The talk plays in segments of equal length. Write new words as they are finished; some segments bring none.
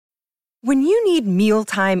When you need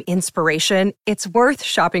mealtime inspiration, it's worth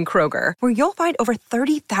shopping Kroger, where you'll find over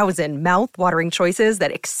 30,000 mouth-watering choices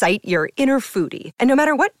that excite your inner foodie. And no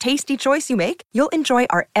matter what tasty choice you make, you'll enjoy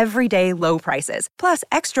our everyday low prices, plus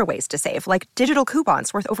extra ways to save, like digital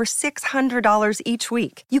coupons worth over $600 each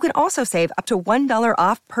week. You can also save up to $1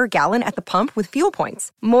 off per gallon at the pump with fuel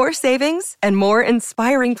points. More savings and more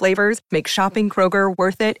inspiring flavors make shopping Kroger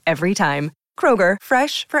worth it every time. Kroger,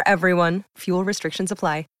 fresh for everyone. Fuel restrictions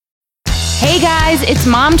apply. Hey guys, it's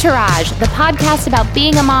Mom Tourage, the podcast about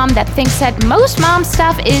being a mom that thinks that most mom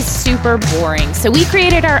stuff is super boring. So we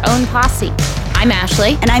created our own posse. I'm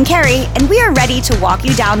Ashley. And I'm Carrie, and we are ready to walk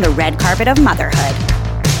you down the red carpet of motherhood.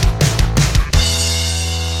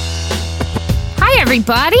 Hi,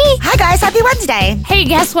 everybody. Hi, guys. Happy Wednesday. Hey,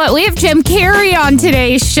 guess what? We have Jim Carrey on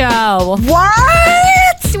today's show. What?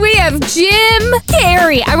 We have Jim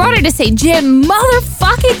Carrey. I wanted to say Jim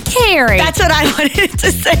motherfucking Carrey. That's what I wanted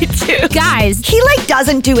to say, too. Guys. He,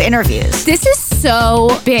 doesn't do interviews. This is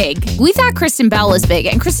so big. We thought Kristen Bell was big,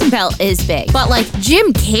 and Kristen Bell is big. But,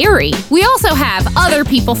 Jim Carrey, we also have other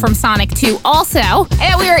people from Sonic 2 also,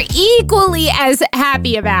 and we are equally as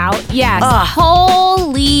happy about. Yes. Ugh.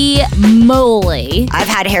 Holy moly. I've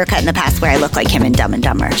had a haircut in the past where I look like him in Dumb and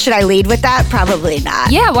Dumber. Should I lead with that? Probably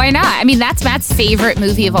not. Yeah, why not? I mean, that's Matt's favorite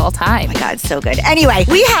movie of all time. Oh my God, so good. Anyway,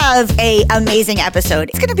 we have an amazing episode.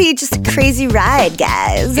 It's going to be just a crazy ride,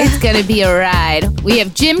 guys. It's going to be a ride. We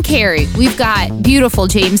have Jim Carrey. We've got beautiful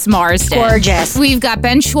James Marsden. Gorgeous. We've got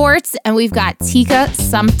Ben Schwartz, and we've got Tika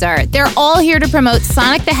Sumpter. They're all here to promote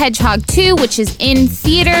Sonic the Hedgehog 2, which is in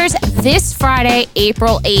theaters this Friday,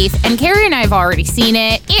 April 8th. And Carrie and I have already seen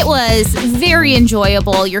it. It was very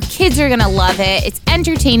enjoyable. Your kids are going to love it. It's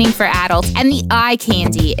entertaining for adults, and the eye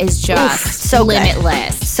candy is just so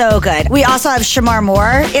limitless. Good. So good. We also have Shamar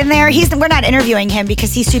Moore in there. We're not interviewing him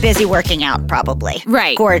because he's too busy working out, probably.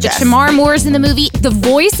 Right. Gorgeous. But Shamar Moore's in the movie. The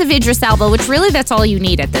voice of Idris Elba, which really that's all you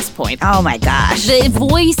need at this point. Oh my gosh. The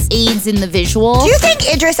voice aids in the visual. Do you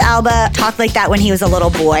think Idris Elba talked like that when he was a little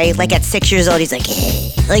boy? At 6 years old, he's like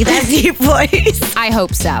that deep voice? I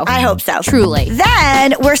hope so. I hope so. Truly.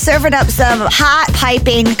 Then we're serving up some hot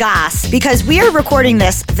piping goss because we are recording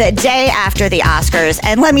this the day after the Oscars.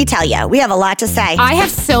 And let me tell you, we have a lot to say. I have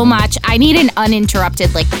so much. I need an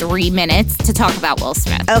uninterrupted 3 minutes to talk about Will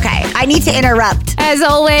Smith. Okay, I need to interrupt. As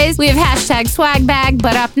always, we have hashtag swag bag,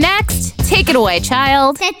 but up next, take it away,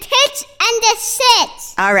 child. The tits and the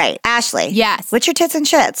shits. All right, Ashley. Yes. What's your tits and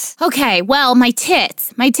shits? Okay, well, my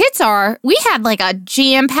tits. My tits are, we had a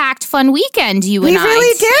jam-packed fun weekend, you and I. We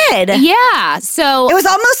really did. Yeah, so. It was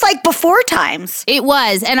almost like before times. It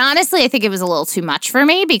was, and honestly, I think it was a little too much for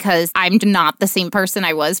me because I'm not the same person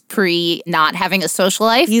I was pre-not having a social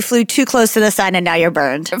life. You flew too close to the sun and now you're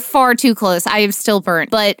burned. Far too close. I am still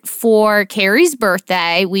burnt. But for Carrie's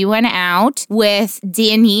birthday, we went out with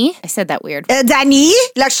Danny. I said that weird. Danny?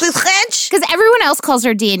 Luxury French? Because everyone else calls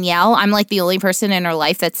her Danielle. I'm the only person in her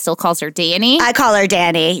life that still calls her Danny. I call her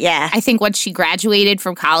Danny, yeah. I think once she graduated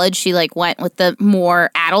from college, she went with the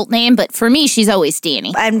more adult name. But for me, she's always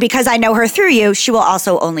Danny. And because I know her through you, she will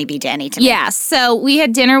also only be Danny to me. Yeah, so we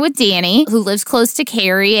had dinner with Danny, who lives close to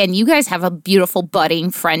Carrie, and you guys have a beautiful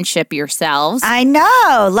budding friendship yourselves. I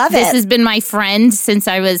know, love it. This has been my friend since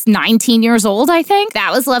I was 19 years old, I think.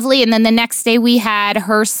 That was lovely. And then the next day we had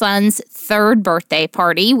her son's 3rd birthday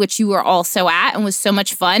party, which you were also at and was so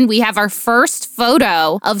much fun. We have our first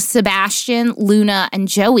photo of Sebastian, Luna, and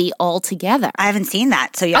Joey all together. I haven't seen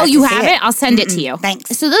that, so you have Oh, to you see haven't? I'll send it to you.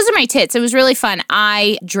 Thanks. So those are my tits. It was really fun.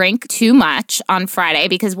 I drank too much on Friday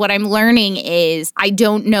because what I'm learning is I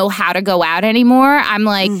don't know how to go out anymore. I'm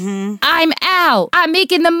I'm out. I'm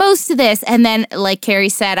making the most of this. And then, like Carrie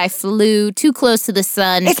said, I flew too close to the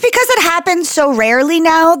sun. It's because it happens so rarely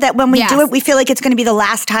now that when we do it, we feel like it's going to be the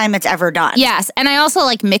last time it's ever done. Yes. And I also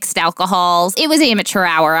mixed alcohols. It was amateur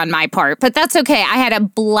hour on my part, but that's okay. I had a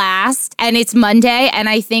blast and it's Monday and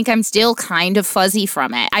I think I'm still kind of fuzzy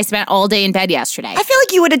from it. I spent all day in bed yesterday. I feel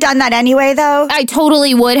like you would have done that anyway, though. I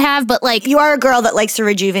totally would have, but you are a girl that likes to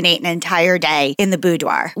rejuvenate an entire day in the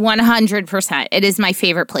boudoir. 100%. It is my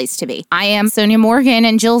favorite place to be. I am Sonia Morgan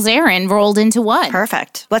and Jill Zarin rolled into one.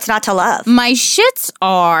 Perfect. What's not to love? My shits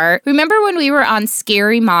are, remember when we were on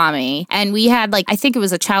Scary Mommy and we had I think it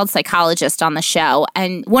was a child psychologist on the show,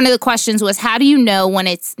 and one of the questions was, how do you know when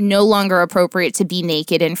it's no longer appropriate to be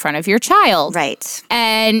naked in front of your child? Right.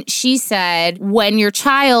 And she said, when your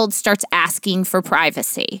child starts asking for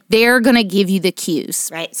privacy, they're going to give you the cues.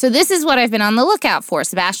 Right. So this is what I've been on the lookout for.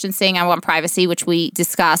 Sebastian's saying, I want privacy, which we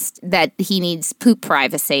discussed that he needs poop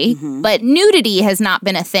privacy. But nudity has not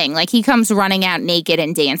been a thing. Like, he comes running out naked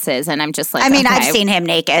and dances, and I'm just like, I mean, okay. I've seen him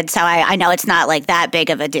naked, so I know it's not like that big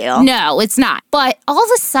of a deal. No, it's not. But all of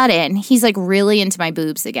a sudden, he's like really into my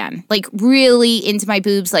boobs again. Like, really into my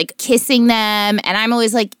boobs, like kissing them. And I'm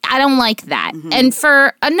always like, I don't like that. And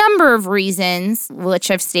for a number of reasons,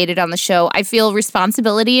 which I've stated on the show, I feel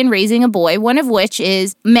responsibility in raising a boy, one of which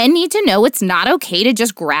is men need to know it's not okay to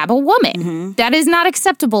just grab a woman. That is not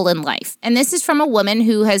acceptable in life. And this is from a woman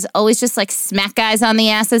who has always just like smacked guys on the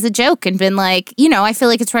ass as a joke and been like, you know, I feel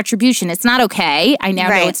like it's retribution. It's not okay. I now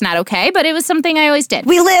know it's not okay, but it was something I always did.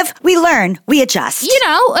 We live, we learn, we adjust. You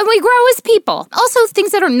know, and we grow as people. Also,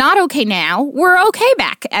 things that are not okay now were okay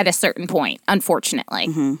back at a certain point, unfortunately.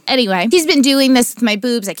 Anyway, he's been doing this with my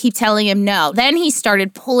boobs. I keep telling him no. Then he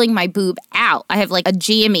started pulling my boob out. I have like a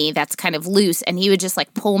GME that's kind of loose, and he would just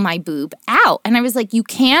like pull my boob out. And I was like, you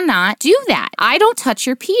cannot do that. I don't touch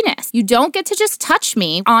your penis. You don't get to just touch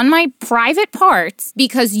me on my private parts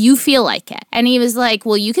because you feel like it. And he was like,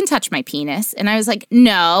 well, you can touch my penis. And I was like,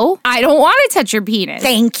 no, I don't want to touch your penis.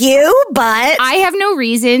 Thank you, but I have no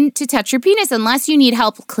reason to touch your penis unless you need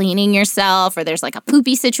help cleaning yourself or there's like a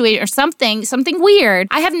poopy situation or something weird.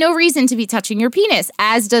 I have no reason to be touching your penis,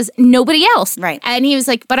 as does nobody else. Right. And he was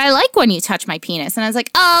like, but I like when you touch my penis. And I was like,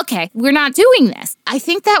 oh, okay, we're not doing this. I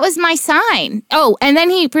think that was my sign. Oh, and then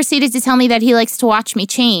he proceeded to tell me that he likes to watch me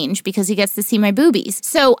change because he gets to see my boobies.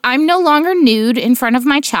 So I'm no longer nude in front of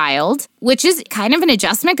my child, which is kind of an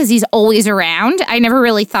adjustment because he's always around. I never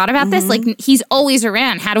really thought about this. Like, he's always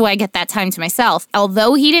around. How do I get that time to myself?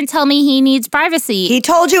 Although he didn't tell me he needs privacy. he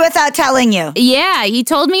told you without telling you. Yeah, he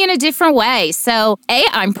told me in a different way. So, A,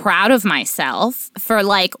 I'm proud of myself for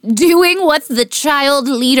like doing what the child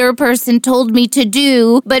leader person told me to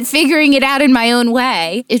do, but figuring it out in my own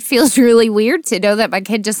way. It feels really weird to know that my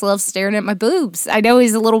kid just loves staring at my boobs. I know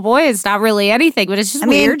he's a little boy. It's not really anything, but it's just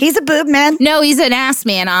weird. He's a boob man. No, he's an ass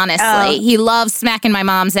man, honestly. He loves smacking my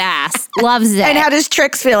mom's ass. Loves it. And how does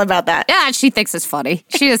Trix feel about that? Yeah, she thinks it's funny.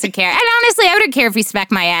 She doesn't care. And honestly, I wouldn't care if he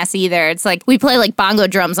smacked my ass either. It's like we play like bongo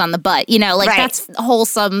drums on the butt, you know, like that's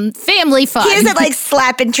wholesome family fun. He isn't like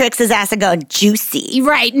slapping Trix's ass and going, juicy.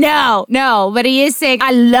 Right, no. But he is saying,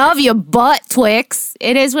 I love your butt, Twix.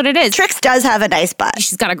 It is what it is. Trix does have a nice butt.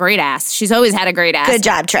 She's got a great ass. She's always had a great ass. Good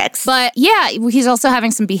job, Trix. But yeah, he's also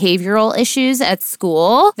having some behavioral issues at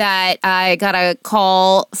school that I got a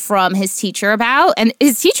call from his teacher about. And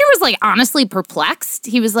his teacher was like honestly perplexed.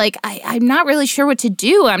 He was like, I'm not really sure what to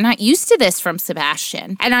do. I'm not used to this from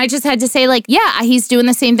Sebastian. And I just had to say like, yeah, he's doing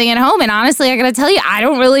the same thing at home. And honestly, I got to tell you, I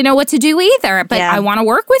don't really know what to do either. But I want to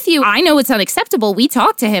work with you. I know it's unacceptable. We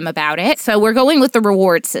talked to him about it. So we're going with the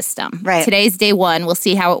reward system. Right. Today's day one. We'll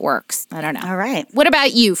see how it works. I don't know. All right. What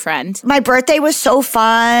about you, friend? My birthday was so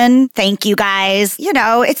fun. Thank you guys. You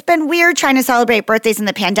know, it's been weird trying to celebrate birthdays in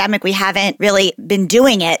the pandemic. We haven't really been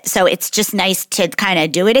doing it. So it's just nice to kind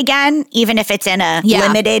of do it again, even if it's in a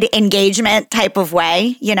limited engagement type of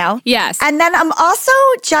way, you know? Yes. And then I'm also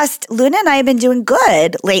just, Luna and I have been doing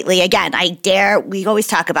good lately. Again, we always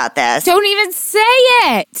talk about this. Don't even say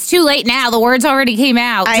it. It's too late now. The words already came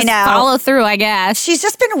out. I Just know. follow through, I guess. She's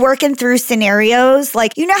just been working through scenarios.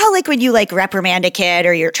 Like, you know how like when you like reprimand a kid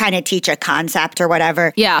or you're trying to teach a concept or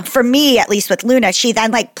whatever? Yeah. For me, at least with Luna, she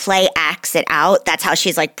then like play acts it out. That's how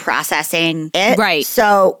she's like processing it. Right.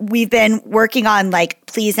 So we've been working on like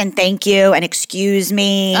please and thank you and excuse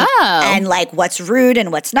me. Oh. And like what's rude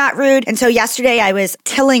and what's not rude. And so yesterday I was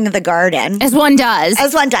tilling the garden. As one does.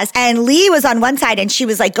 As one does. And Lee was on one side and she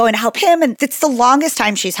was like going to help him. And it's the longest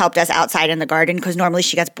time she's helped us outside in the garden because normally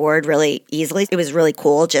she gets bored really easily. It was really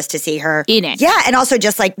cool just to see her in it. Yeah. And also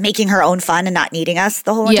just like making her own fun and not needing us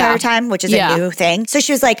the whole entire time, which is a new thing. So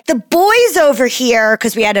she was like, the boys over here,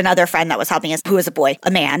 because we had another friend that was helping us who was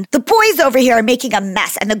a man. The boys over here are making a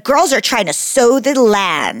mess and the girls are trying to sow the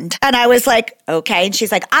land. And I was like, okay. And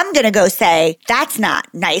she's like, I'm going to go say, that's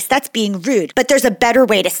not nice. That's being rude. But there's a better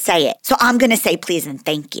way to say it. So I'm going to say please and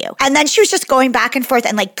thank you. And then she was just going back and forth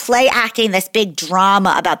and like play acting this big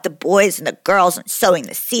drama about the boys and the girls and sowing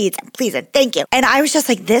the seeds and please and thank you. And I was just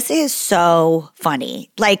like, this is so funny.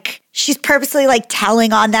 Like, she's purposely like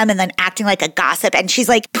telling on them and then acting like a gossip. And she's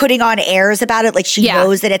like putting on airs about it. Like she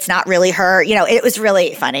knows that it's not really her. You know, it was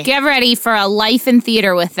really funny. Get ready for a life in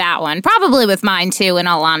theater with that one. Probably with mine too, in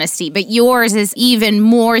all honesty. But yours is even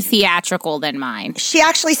more theatrical than mine. She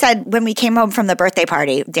actually said when we came home from the birthday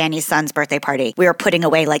party, Danny's son's birthday party, we were putting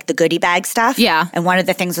away like the goodie bag stuff. Yeah. And one of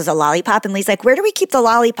the things was a lollipop. And Lee's like, where do we keep the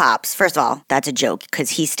lollipops? First of all, that's a joke because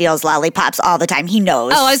he steals lollipops all the time. He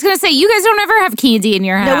knows. Oh, I was going to say, you guys don't ever have candy in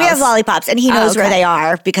your house. No, we have lollipops and he knows where they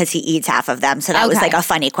are because he eats half of them. So that was like a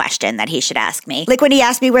funny question that he should ask me. Like when he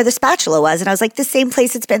asked me where the spatula was and I was like, the same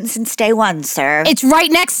place it's been since day one, sir. It's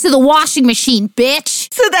right next to the washing machine,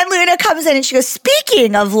 bitch. So then Luna comes in and she goes,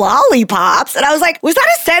 speaking of lollipops. And I was like, was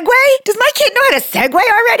that a segue? Does my kid know how to segue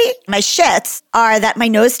already? My shits are that my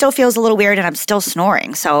nose still feels a little weird and I'm still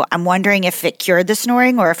snoring. So I'm wondering if it cured the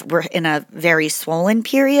snoring or if we're in a very swollen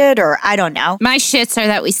period or I don't know. My shits are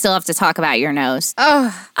that we still have to talk about your nose.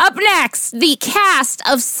 Oh. Up next, the cast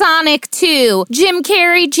of Sonic 2. Jim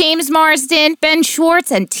Carrey, James Marsden, Ben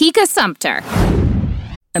Schwartz, and Tika Sumpter.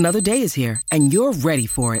 Another day is here, and you're ready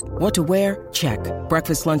for it. What to wear? Check.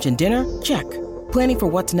 Breakfast, lunch, and dinner? Check. Planning for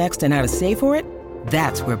what's next and how to save for it?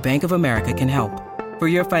 That's where Bank of America can help. For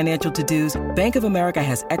your financial to-dos, Bank of America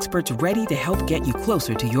has experts ready to help get you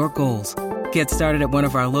closer to your goals. Get started at one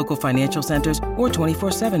of our local financial centers or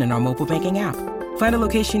 24/7 in our mobile banking app. Find a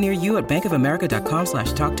location near you at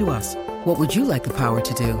bankofamerica.com/talktous. What would you like the power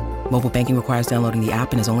to do? Mobile banking requires downloading the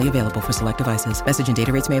app and is only available for select devices. Message and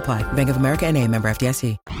data rates may apply. Bank of America N.A., member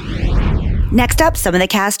FDIC. Next up, some of the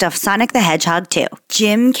cast of Sonic the Hedgehog 2.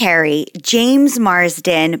 Jim Carrey, James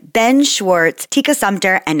Marsden, Ben Schwartz, Tika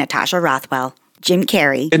Sumpter, and Natasha Rothwell. Jim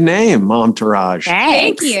Carrey. Good name, Entourage.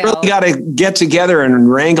 Thank you. Really got to get together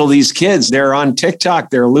and wrangle these kids. They're on TikTok.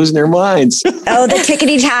 They're losing their minds. Oh, the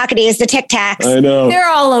tickety-tocketies, the tic-tacs. I know. They're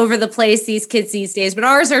all over the place, these kids these days, but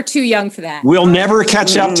ours are too young for that. We'll never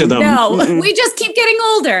catch up to them. No, we just keep getting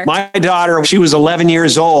older. My daughter, she was 11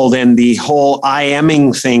 years old and the whole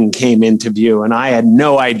I-aming thing came into view and I had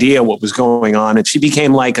no idea what was going on. And she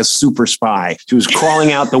became like a super spy. She was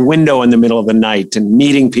crawling out the window in the middle of the night and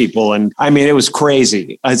meeting people. And I mean, it was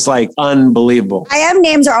crazy. It's like unbelievable. I am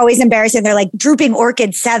names are always embarrassing. They're like Drooping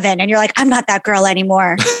Orchid 7. And you're like, I'm not that girl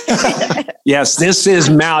anymore. Yes, this is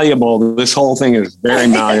malleable. This whole thing is very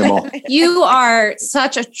malleable. You are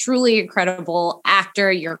such a truly incredible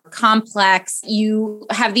actor. You're complex. You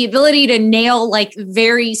have the ability to nail like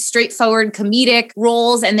very straightforward comedic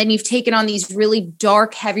roles. And then you've taken on these really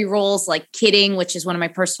dark, heavy roles like Kidding, which is one of my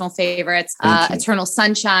personal favorites, Eternal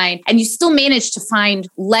Sunshine. And you still manage to find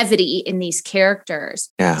levity in these characters.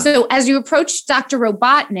 Yeah. So as you approached Dr.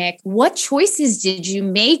 Robotnik, what choices did you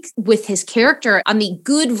make with his character on the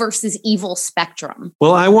good versus evil spectrum?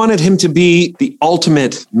 Well, I wanted him to be the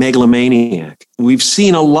ultimate megalomaniac. We've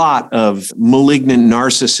seen a lot of malignant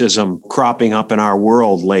narcissism cropping up in our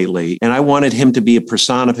world lately. And I wanted him to be a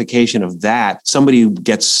personification of that. Somebody who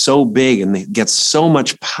gets so big and gets so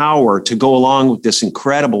much power to go along with this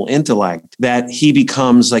incredible intellect that he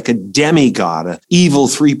becomes like a demigod, an evil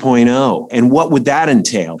 3.0. And what would that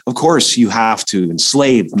entail? Of course, you have to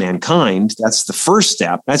enslave mankind. That's the first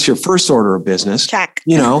step. That's your first order of business. Check.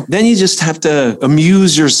 Then you just have to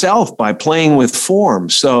amuse yourself by playing with form.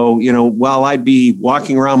 So, while I'd be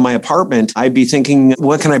walking around my apartment, I'd be thinking,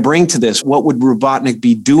 what can I bring to this? What would Robotnik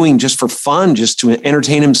be doing just for fun, just to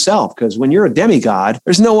entertain himself? Because when you're a demigod,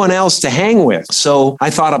 there's no one else to hang with. So I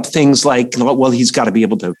thought up things like, well, he's got to be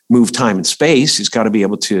able to move time and space. He's got to be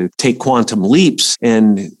able to take quantum leaps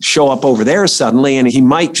and show up over there suddenly. And he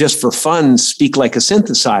might just for fun speak like a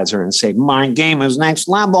synthesizer and say, my game is next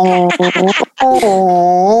level.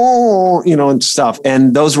 And stuff.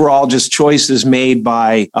 And those were all just choices made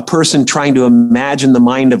by a person trying to imagine the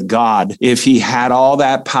mind of God if he had all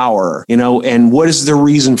that power, and what is the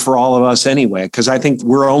reason for all of us anyway? Because I think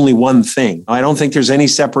we're only one thing. I don't think there's any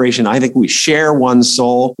separation. I think we share one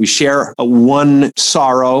soul. We share one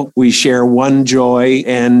sorrow. We share one joy.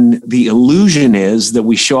 And the illusion is that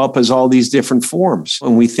we show up as all these different forms.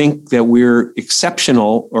 And we think that we're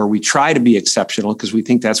exceptional, or we try to be exceptional because we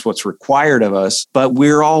think that's what's required of us. But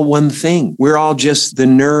we're all one thing. We're all just the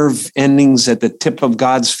nerve endings at the tip of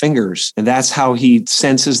God's fingers. And that's how he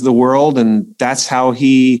senses the world. And that's how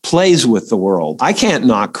he plays with the world. I can't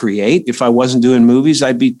not create. If I wasn't doing movies,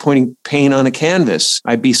 I'd be putting paint on a canvas.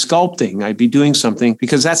 I'd be sculpting. I'd be doing something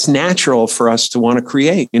because that's natural for us to want to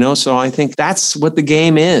create, So I think that's what the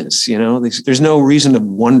game is, There's no reason to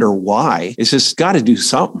wonder why. It's just got to do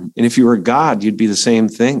something. And if you were a God, you'd be the same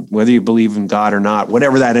thing, whether you believe in God or not,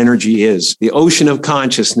 whatever that energy is. The ocean of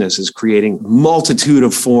consciousness is creating a multitude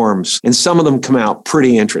of forms, and some of them come out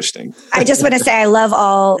pretty interesting. I just want to say I love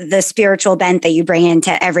all the spiritual bent that you bring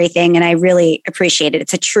into everything, and I really appreciate it.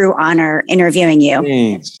 It's a true honor interviewing you.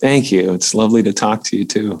 Thanks. Thank you. It's lovely to talk to you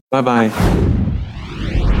too. Bye-bye.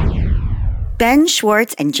 Ben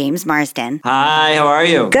Schwartz and James Marsden. Hi, how are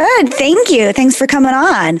you? Good, thank you. Thanks for coming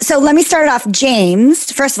on. So let me start it off.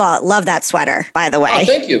 James, first of all, love that sweater, by the way. Oh,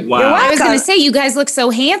 thank you. Wow. I was going to say, you guys look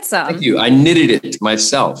so handsome. Thank you. I knitted it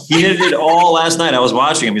myself. He knitted it all last night. I was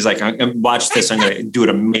watching him. He's like, watch this. I'm going to do it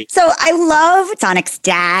amazing. So I love Sonic's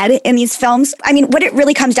dad in these films. I mean, what it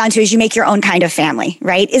really comes down to is you make your own kind of family,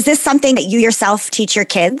 right? Is this something that you yourself teach your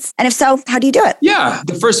kids? And if so, how do you do it? Yeah.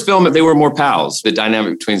 The first film, they were more pals. The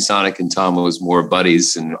dynamic between Sonic and Tom was more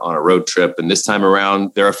buddies and on a road trip. And this time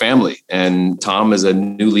around, they're a family. And Tom is a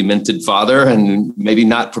newly minted father and maybe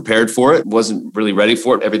not prepared for it, wasn't really ready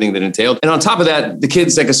for it, everything that entailed. And on top of that, the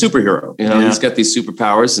kid's like a superhero. You know, he's got these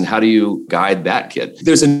superpowers. And how do you guide that kid?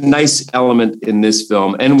 There's a nice element in this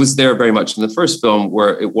film, and was there very much in the first film,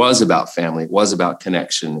 where it was about family, it was about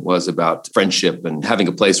connection, it was about friendship and having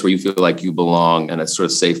a place where you feel like you belong and a sort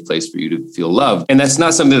of safe place for you to feel loved. And that's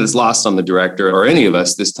not something that's lost on the director or any of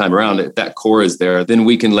us this time around. If that core is there, then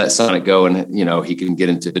we can let Sonic go and, you know, he can get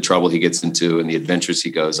into the trouble he gets into and the adventures he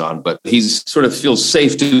goes on. But he's sort of feels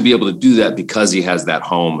safe to be able to do that because he has that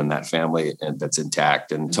home and that family and that's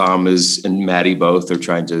intact. And Tom and Maddie both are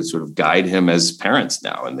trying to sort of guide him as parents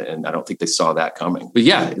now. And I don't think they saw that coming. But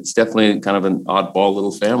yeah, it's definitely kind of an oddball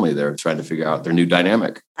little family there trying to figure out their new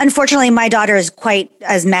dynamic. Unfortunately, my daughter is quite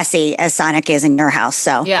as messy as Sonic is in your house.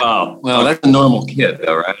 So yeah. Oh, well, that's a normal kid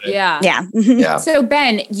though, right? Yeah. Yeah. Yeah. So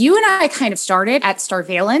Ben, you and I kind of started at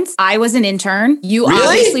Starvalence. I was an intern. You Really?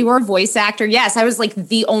 obviously were a voice actor. Yes, I was like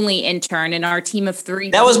the only intern in our team of 3.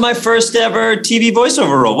 That was my first ever TV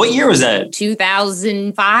voiceover role. What year was that?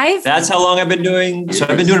 2005. That's how long I've been doing. So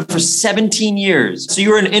I've been doing it for 17 years. So you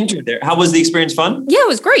were an intern there. How was the experience? Fun? Yeah, it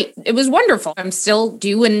was great. It was wonderful. I'm still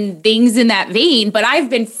doing things in that vein, but I've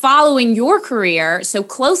been following your career so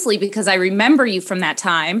closely because I remember you from that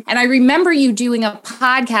time. And I remember you doing a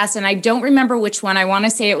podcast, and I don't remember which one. I want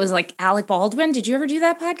to say it was like Alec Baldwin. Did you ever do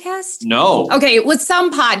that podcast? No. Okay, it was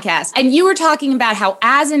some podcast. And you were talking about how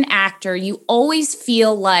as an actor, you always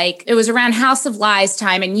feel like it was around House of Lies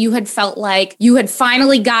time and you had felt like you had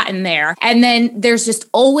finally gotten there. And then there's just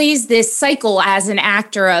always this cycle as an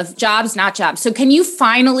actor of jobs, not jobs. So can you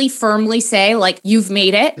finally firmly say like you've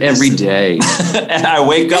made it? Every day. I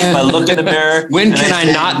wake up, I look in the mirror. When can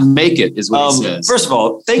I not make it is what he says. First of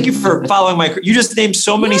all, thank you for following my career. You just named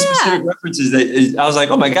so many specific references that I was like,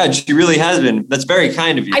 oh my God, she really has been. That's very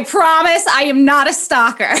kind of you. I promise I am not a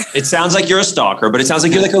stalker. It sounds like you're a stalker, but it sounds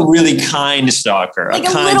like you're like a really kind stalker. Like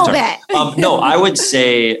a kind little stalker. bit. No, I would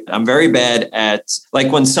say I'm very bad at,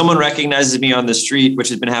 like when someone recognizes me on the street, which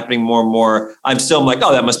has been happening more and more, I'm still like,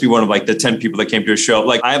 oh, that must be one of like the 10 people that came to a show.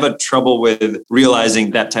 Like I have a trouble with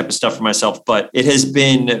realizing that type of stuff for myself, but it has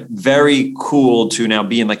been very cool to now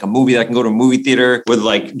be in like a movie that I can go to a movie theater with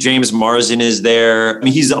like James Marsden is there. I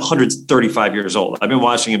mean, he's 135 years old. I've been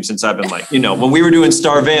watching him since I've been like, you know, when we were doing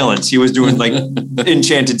Starvalence, he was doing like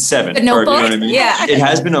Enchanted 7. The Notebook? Or, you know what I mean? Yeah. It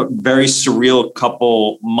has been a very surreal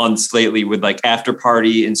couple months lately with like After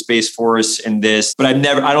Party and Space Force and this, but I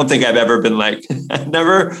don't think I've ever been like,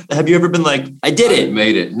 have you ever been like, I did it? I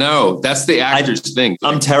made it. No, that's the actor's thing.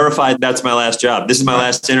 I'm terrified that's my last job. This is my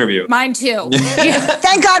last interview. Mine too.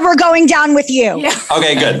 Thank God we're going down with you. Yeah.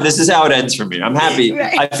 Okay, good. This is how it ends for me. I'm happy.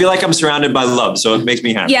 Right. I feel like I'm surrounded by love, so it makes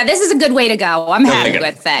me happy. Yeah, this is a good way to go. I'm happy good.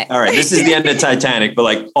 with it. All right, this is the end of Titanic, but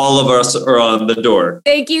like all of us are on the door.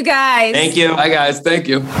 Thank you guys. Thank you. Hi, guys. Thank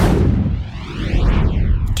you.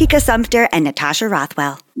 Tika Sumpter and Natasha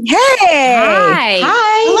Rothwell. Hey! Hi.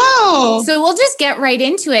 Hello. So we'll just get right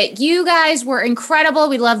into it. You guys were incredible.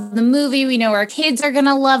 We love the movie. We know our kids are going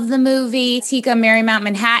to love the movie. Tika, Marymount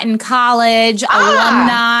Manhattan College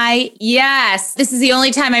alumni. Yes. This is the only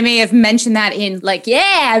time I may have mentioned that in like,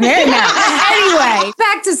 yeah, Marymount. Anyway,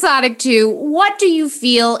 back to Sonic 2. What do you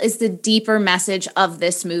feel is the deeper message of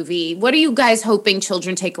this movie? What are you guys hoping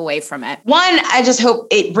children take away from it? One, I just hope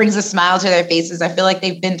it brings a smile to their faces. I feel like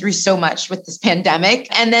they've been through so much with this pandemic.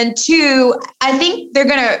 And then 2, I think they're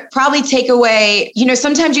going to probably take away, you know,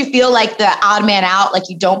 sometimes you feel like the odd man out, like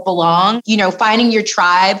you don't belong, you know, finding your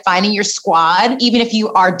tribe, finding your squad, even if you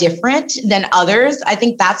are different than others. I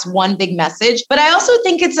think that's one big message. But I also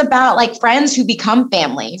think it's about like friends who become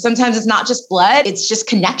family. Sometimes it's not just blood, it's just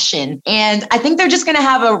connection. And I think they're just going to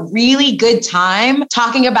have a really good time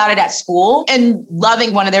talking about it at school and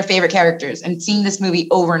loving one of their favorite characters and seeing this movie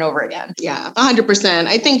over and over again. Yeah, 100%.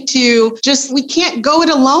 I think too, just we can't go it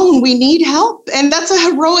alone. We need help. And that's a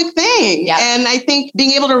heroic thing. Yep. And I think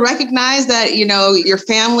being able to recognize that, your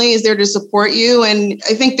family is there to support you. And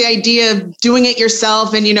I think the idea of doing it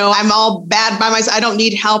yourself and, I'm all bad by myself, I don't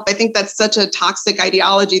need help. I think that's such a toxic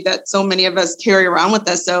ideology that so many of us carry around with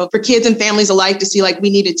us. So for kids and families alike to see we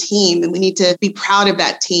need a team and we need to be proud of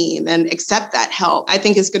that team and accept that help, I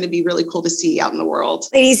think is going to be really cool to see out in the world.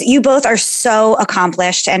 Ladies, you both are so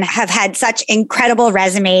accomplished and have had such incredible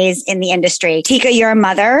resumes in the industry. Tika, you're a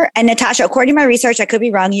mother. And Natasha, according to my research, I could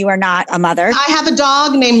be wrong, you are not a mother. I have a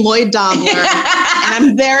dog named Lloyd Dobler. And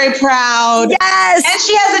I'm very proud. Yes. And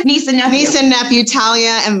she has a niece and nephew,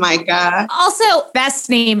 Talia and Micah. Also, best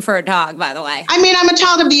name for a dog, by the way. I mean, I'm a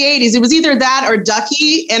child of the 80s. It was either that or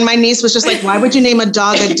Ducky. And my niece was just like, why would you name a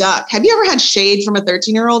dog a duck? Have you ever had shade from a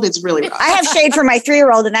 13-year-old? It's really rough. I have shade from my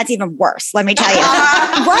 3-year-old, and that's even worse, let me tell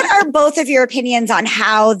you. What are both of your opinions on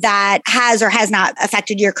how that has or has not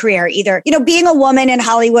affected your career? Either, being a woman in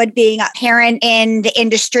Hollywood, being a parent in the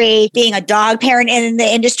industry, being a dog parent in the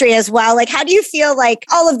industry as well. How do you feel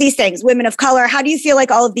all of these things, women of color, how do you feel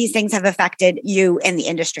all of these things have affected you in the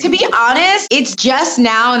industry? To be honest, it's just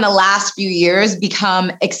now in the last few years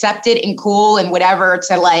become accepted and cool and whatever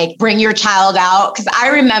to bring your child out. Cause I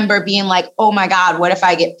remember being like, oh my God, what if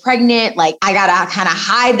I get pregnant? I gotta kind of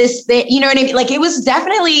hide this thing. You know what I mean? It was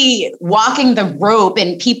definitely walking the rope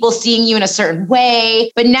and people seeing you in a certain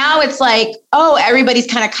way. But now it's oh, everybody's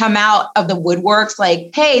kind of come out of the woodworks.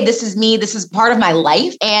 Hey, this is me. This is part of my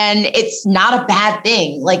life. And it's not a bad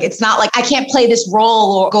thing. It's not I can't play this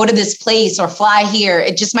role or go to this place or fly here.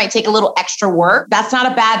 It just might take a little extra work. That's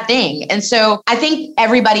not a bad thing. And so I think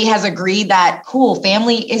everybody has agreed that cool,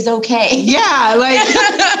 family is okay. Yeah.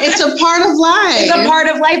 It's a part of life. It's a part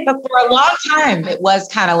of life. But for a long time, it was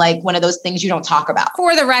kind of one of those things you don't talk about.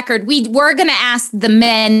 For the record, we were going to ask the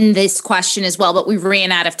men this question as well, but we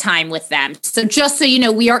ran out of time with them. So just so you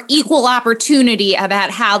know, we are equal opportunity about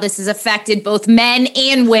how this has affected both men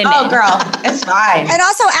and women. Oh, girl, it's fine. And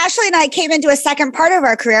also, Ashley and I came into a second part of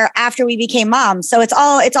our career after we became moms. So it's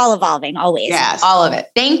all evolving always. Yes, all of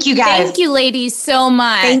it. Thank you, guys. Thank you, ladies, so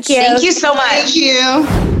much. Thank you. Thank you so much. Thank you.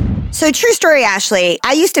 So true story, Ashley.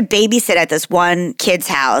 I used to babysit at this one kid's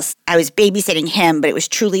house. I was babysitting him, but it was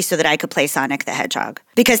truly so that I could play Sonic the Hedgehog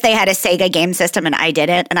because they had a Sega game system and I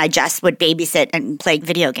didn't. And I just would babysit and play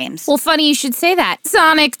video games. Well, funny you should say that.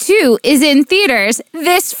 Sonic 2 is in theaters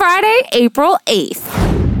this Friday, April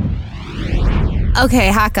 8th.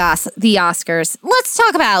 Okay, hot goss, the Oscars. Let's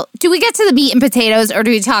talk about, do we get to the meat and potatoes or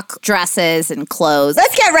do we talk dresses and clothes?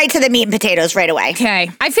 Let's get right to the meat and potatoes right away.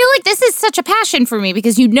 Okay. I feel like this is such a passion for me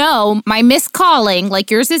because my miscalling,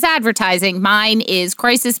 yours is advertising, mine is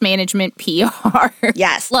crisis management PR.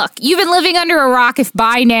 Yes. Look, you've been living under a rock if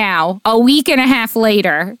by now, a week and a half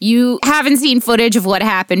later, you haven't seen footage of what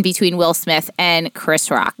happened between Will Smith and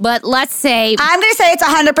Chris Rock. But let's say... I'm going to say it's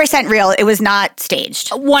 100% real. It was not staged.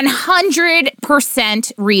 100%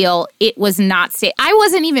 real. It was not staged. I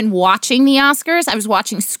wasn't even watching the Oscars. I was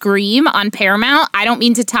watching Scream on Paramount. I don't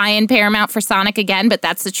mean to tie in Paramount for Sonic again, but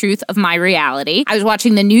that's the truth of my reality. I was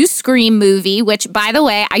watching the new Scream movie, which, by the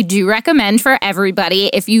way, I do recommend for everybody.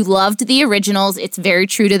 If you loved the originals, it's very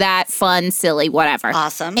true to that. Fun, silly, whatever.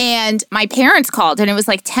 Awesome. And my parents called and it was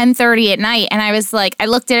 10:30 at night. And I was I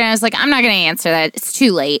looked at it and I was I'm not going to answer that. It's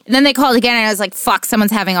too late. And then they called again and I was fuck,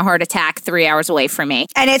 someone's having a heart attack 3 hours away from me.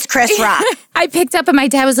 And it's Chris Rock. I picked up and my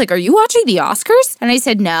dad was are you watching the Oscars? And I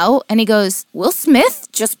said, no. And he goes, Will Smith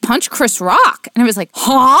just punched Chris Rock. And I was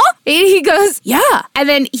huh? And he goes, yeah. And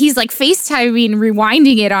then he's FaceTiming and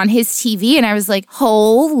rewinding it on his TV. And I was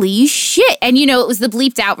holy shit. And it was the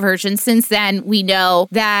bleeped out version. Since then, we know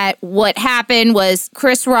that what happened was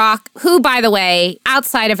Chris Rock, who, by the way,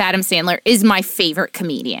 outside of Adam Sandler, is my favorite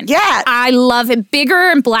comedian. Yeah. I love it. Bigger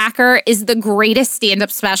and Blacker is the greatest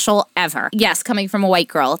stand-up special ever. Yes, coming from a white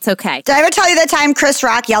girl. It's okay. Did I ever tell you the time Chris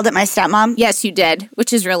Rock yelled at my stepmom? Yes, you did,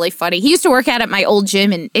 which is really funny. He used to work out at my old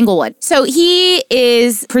gym in Inglewood. So he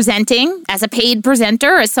is presenting as a paid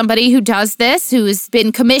presenter, as somebody who does this, who has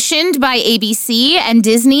been commissioned by ABC and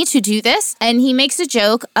Disney to do this. And he makes a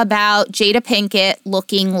joke about Jada Pinkett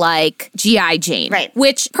looking like G.I. Jane. Right.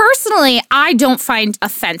 Which personally, I don't find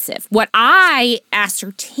offensive. What I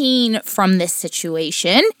ascertain from this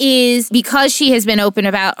situation is because she has been open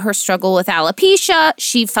about her struggle with alopecia,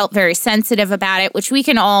 she felt very sensitive sensitive about it, which we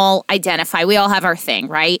can all identify. We all have our thing,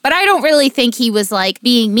 right? But I don't really think he was like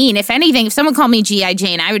being mean. If anything, if someone called me G.I.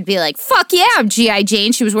 Jane, I would be like, fuck yeah, I'm G.I.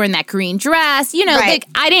 Jane. She was wearing that green dress. You know, like,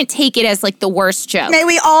 I didn't take it as like the worst joke. May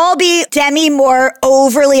we all be Demi Moore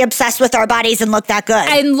overly obsessed with our bodies and look that good.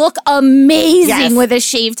 And look amazing with a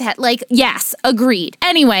shaved head. Like, yes, agreed.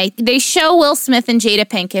 Anyway, they show Will Smith and Jada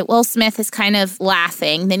Pinkett. Will Smith is kind of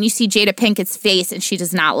laughing. Then you see Jada Pinkett's face and she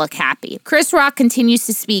does not look happy. Chris Rock continues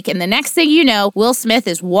to speak, and the next thing you know, Will Smith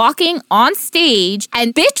is walking on stage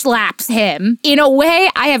and bitch slaps him in a way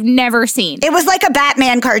I have never seen. It was like a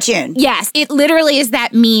Batman cartoon. Yes, it literally is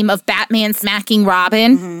that meme of Batman smacking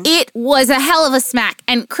Robin. Mm-hmm. It was a hell of a smack.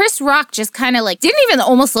 And Chris Rock just kind of like didn't even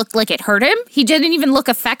almost look like it hurt him. He didn't even look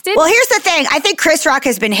affected. Well, here's the thing. I think Chris Rock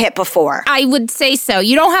has been hit before. I would say so.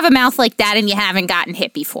 You don't have a mouth like that and you haven't gotten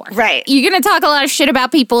hit before. Right. You're going to talk a lot of shit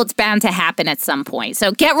about people. It's bound to happen at some point.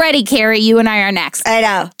 So get ready, Carrie. You and I are next. I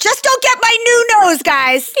know. Just don't get my new nose,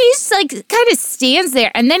 guys. He's like kind of stands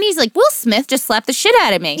there and then he's like, Will Smith just slapped the shit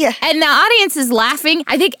out of me. Yeah. And the audience is laughing.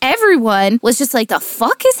 I think everyone was just like, the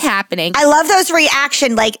fuck is happening? I love those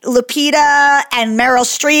reaction, like Lupita and Meryl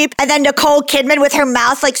Streep, and then Nicole Kidman with her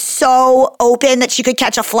mouth like so open that she could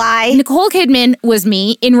catch a fly. Nicole Kidman was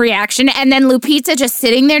me in reaction, and then Lupita just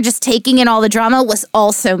sitting there, just taking in all the drama was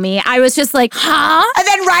also me. I was just like, huh? And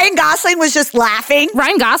then Ryan Gosling was just laughing.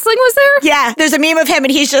 Ryan Gosling was there? Yeah, there's a meme of him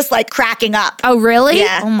and he's just like cracking up. Oh, really?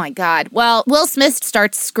 Yeah. Oh my God. Well, Will Smith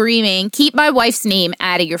starts screaming, keep my wife's name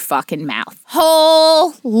out of your fucking mouth.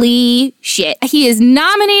 Holy shit. He is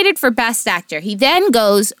nominated for Best Actor. He then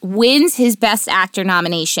goes, wins his Best Actor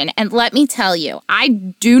nomination. And let me tell you, I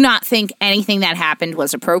do not think anything that happened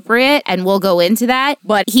was appropriate, and we'll go into that.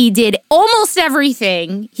 But he did almost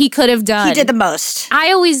everything he could have done. He did the most.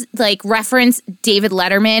 I always like reference David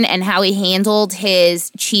Letterman and how he handled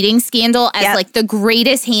his cheating scandal as like the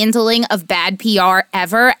greatest handling of bad PR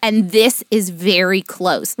ever. And this is very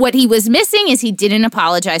close. What he was missing is he didn't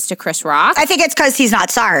apologize to Chris Rock. I think it's because he's not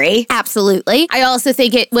sorry. Absolutely. I also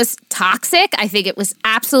think it was toxic. I think it was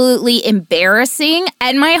absolutely embarrassing.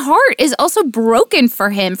 And my heart is also broken for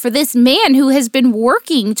him, for this man who has been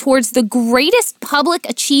working towards the greatest public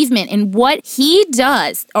achievement in what he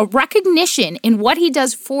does, a recognition in what he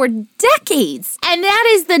does for decades. And that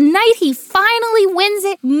is the night he finally wins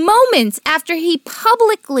it, moments after he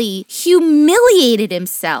publicly humiliated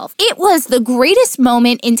himself. It was the greatest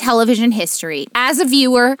moment in television history. As a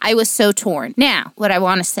viewer, I was so torn. Now, what I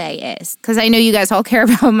want to say is, because I know you guys all care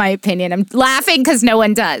about my opinion, I'm laughing because no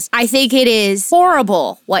one does. I think it is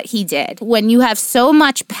horrible what he did. When you have so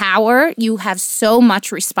much power, you have so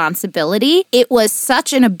much responsibility. It was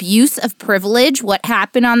such an abuse of privilege, what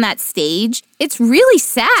happened on that stage. It's really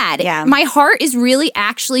sad. Yeah. My heart is really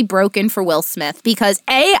actually broken for Will Smith because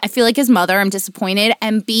A, I feel like his mother, I'm disappointed,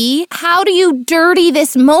 and B, how do you dirty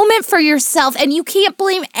this moment for yourself? And you can't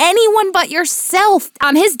blame anyone but yourself.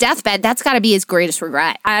 On his deathbed, that's got to be his greatest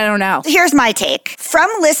regret. I don't know. Here's my take. From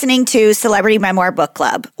listening to Celebrity Memoir Book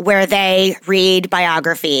Club, where they read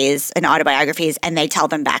biographies and autobiographies and they tell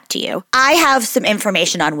them back to you, I have some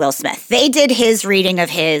information on Will Smith. They did his reading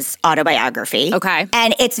of his autobiography. Okay.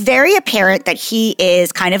 And it's very apparent that he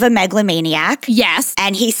is kind of a megalomaniac. Yes.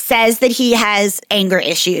 And he says that he has anger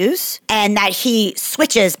issues and that he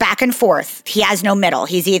switches back and forth. He has no middle.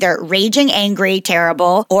 He's either raging, angry,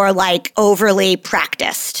 terrible, or like overly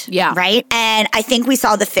practiced. Yeah. Right? And I think we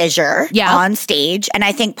saw the fissure on stage. And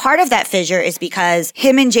I think part of that fissure is because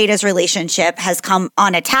him and Jada's relationship has come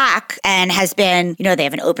on attack and has been, you know, they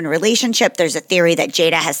have an open relationship. There's a theory that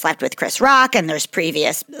Jada has slept with Chris Rock and there's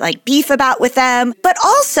previous like beef about with them. But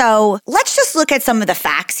also, let's just look at some of the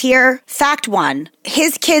facts here. Fact one,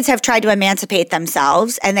 his kids have tried to emancipate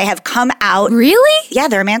themselves and they have come out. Really? Yeah,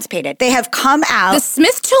 they're emancipated. They have come out. The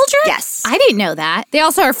Smith children? Yes. I didn't know that. They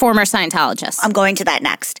also are former Scientologists. I'm going to that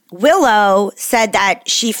next. Willow said that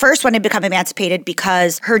she first wanted to become emancipated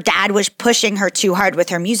because her dad was pushing her too hard with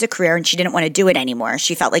her music career and she didn't want to do it anymore.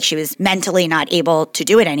 She felt like she was mentally not able to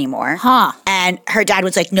do it anymore. Huh. And her dad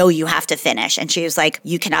was like, no, you have to finish. And she was like,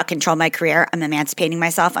 you cannot control my career. I'm emancipating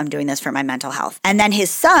myself. I'm doing this for my mental health. And then his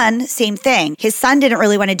son, same thing. His son didn't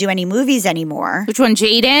really want to do any movies anymore. Which one,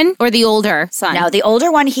 Jaden or the older son? No, the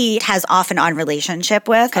older one he has off and on relationship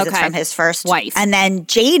with because it's from his first wife. And then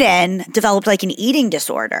Jaden developed like an eating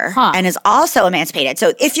disorder. daughter and is also emancipated.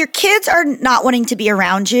 So if your kids are not wanting to be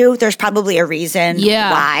around you, there's probably a reason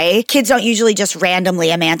why. Kids don't usually just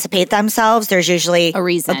randomly emancipate themselves. There's usually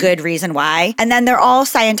a good reason why. And then they're all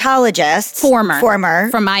Scientologists. Former.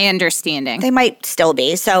 From my understanding. They might still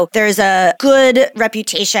be. So there's a good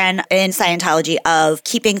reputation in Scientology of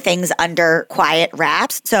keeping things under quiet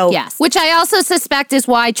wraps. So yes, which I also suspect is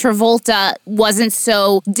why Travolta wasn't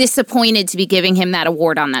so disappointed to be giving him that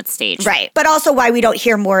award on that stage. Right. But also why we don't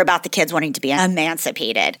hear more about the kids wanting to be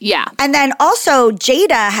emancipated. Yeah. And then also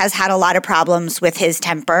Jada has had a lot of problems with his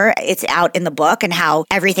temper. It's out in the book and how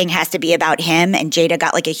everything has to be about him. And Jada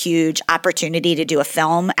got like a huge opportunity to do a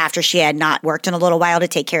film after she had not worked in a little while to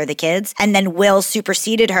take care of the kids. And then Will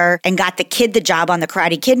superseded her and got the kid the job on the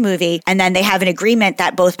Karate Kid movie. And then they have an agreement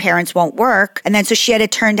that both parents won't work. And then so she had to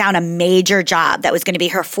turn down a major job that was going to be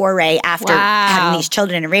her foray after having these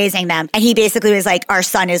children and raising them. And he basically was like, our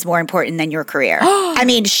son is more important than your career. I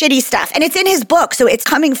mean, shitty stuff. And it's in his book. So it's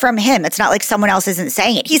coming from him. It's not like someone else isn't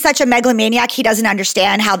saying it. He's such a megalomaniac. He doesn't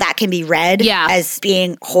understand how that can be read as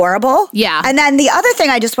being horrible. Yeah. And then the other thing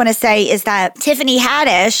I just want to say is that Tiffany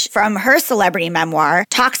Haddish from her celebrity memoir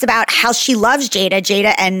talks about how she loves Jada.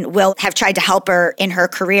 Jada and Will have tried to help her in her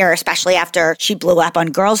career, especially after she blew up on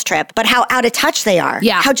Girls Trip, but how out of touch they are.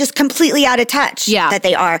 Yeah. How just completely out of touch that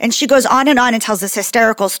they are. And she goes on and tells this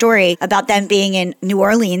hysterical story about them being in New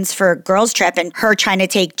Orleans for Girls Trip and her trying to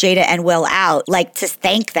take Jada and Will out, like to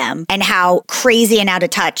thank them, and how crazy and out of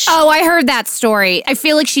touch. Oh, I heard that story. I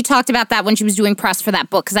feel like she talked about that when she was doing press for that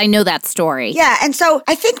book because I know that story. Yeah, and so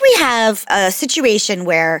I think we have a situation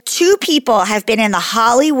where two people have been in the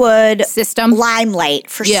Hollywood system limelight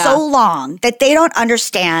for so long that they don't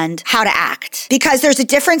understand how to act because there's a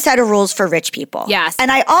different set of rules for rich people. Yes.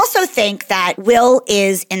 And I also think that Will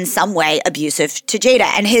is in some way abusive to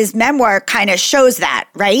Jada, and his memoir kind of shows that,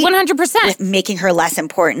 right? 100%. With making her less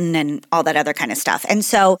important and all that other kind of stuff. And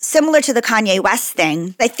so similar to the Kanye West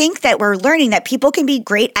thing, I think that we're learning that people can be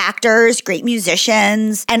great actors, great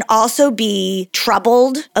musicians, and also be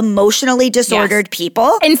troubled, emotionally disordered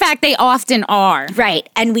people. In fact, they often are. Right.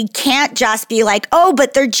 And we can't just be like, oh,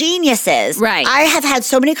 but they're geniuses. Right. I have had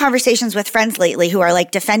so many conversations with friends lately who are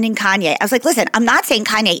like defending Kanye. I was like, listen, I'm not saying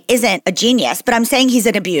Kanye isn't a genius, but I'm saying he's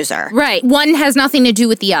an abuser. Right. One has nothing to do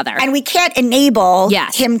with the other. And we can't enable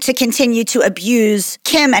him to continue to abuse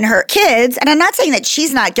Kim and her kids. And I'm not saying that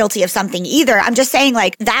she's not guilty of something either. I'm just saying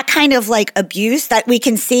like that kind of like abuse that we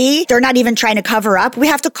can see, they're not even trying to cover up. We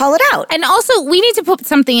have to call it out. And also, we need to put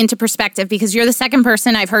something into perspective because you're the second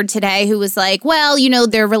person I've heard today who was like, well, you know,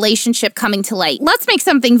 their relationship coming to light. Let's make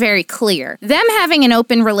something very clear. Them having an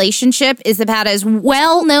open relationship is about as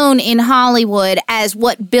well known in Hollywood as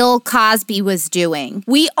what Bill Cosby was doing.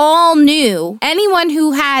 We all knew, anyone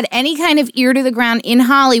who had any kind of ear to the ground in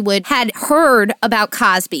Hollywood had heard about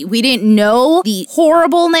Cosby. We didn't know the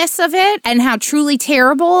horribleness of it and how truly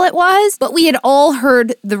terrible it was, but we had all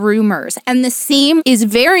heard the rumors. And the same is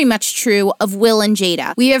very much true of Will and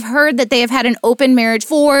Jada. We have heard that they have had an open marriage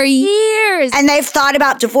for years. And they've thought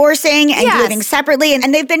about divorcing and living separately.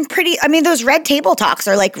 And they've been pretty, I mean, those red table talks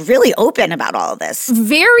are like really open about all of this.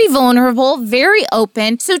 Very vulnerable, very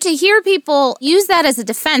open. So to hear people use that as a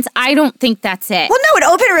defense, I don't think that's it. Well, no, and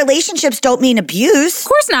open relationships don't mean abuse. Of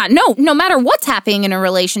course not. No matter what's happening in a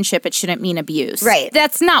relationship, it shouldn't mean abuse. Right.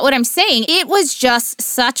 That's not what I'm saying. It was just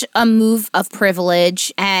such a move of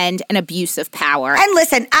privilege and an abuse of power. And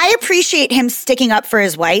listen, I appreciate him sticking up for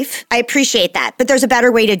his wife. I appreciate that. But there's a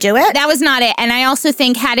better way to do it. That was not it. And I also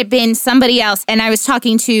think had it been somebody else, and I was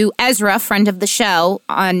talking to Ezra, friend of the show,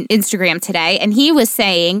 on Instagram today, and he was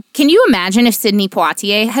saying, can you imagine if Sidney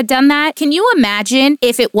Poitier had done that? Can you imagine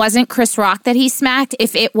if it wasn't Chris Rock that he smacked,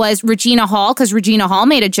 if it was Regina Hall, because Regina Hall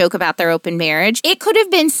made a joke about their open marriage? It could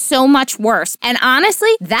have been so much worse. And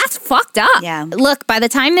honestly, that's fucked up. Yeah. Look, by the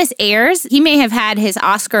time this airs, he may have had his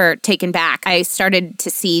Oscar taken back. I started to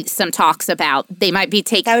see some talks about they might be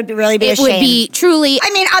taking. That would really be a shame. It would be truly. I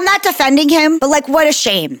mean, I'm not defending him, but like, what a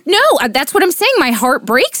shame. No, that's what I'm saying. My heart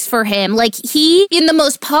breaks for him. Like, he, in the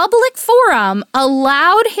most public forum,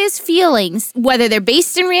 allowed his feelings, whether they're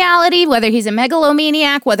based in reality, whether he's a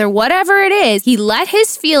megalomaniac, whether whatever it is, he let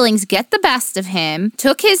his feelings get the best of him,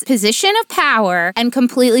 took his position of power, and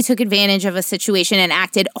completely took advantage of a situation and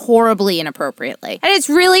acted horribly inappropriately. And it's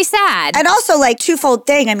really sad. And also, like, twofold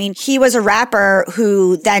thing. I mean, he was a rapper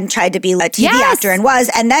who then tried to be a TV actor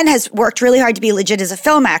and then has worked really hard to be legit as a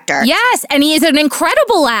film actor. Yes, and he is an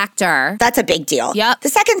incredible actor. That's a big deal. Yep. The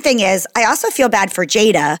second thing is, I also feel bad for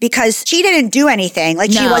Jada because she didn't do anything.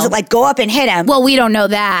 Like, she wasn't like, go up and hit him. Well, we don't know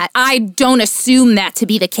that. I don't assume that to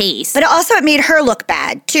be the case. But also it made her look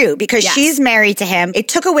bad, too, because she's married to him. It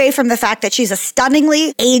took away from the fact that she's She's a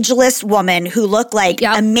stunningly ageless woman who looked like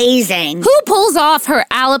amazing. Who pulls off her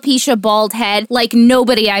alopecia bald head like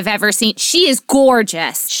nobody I've ever seen? She is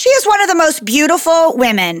gorgeous. She is one of the most beautiful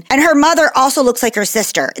women. And her mother also looks like her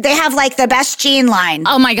sister. They have like the best gene line.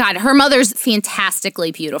 Oh my God. Her mother's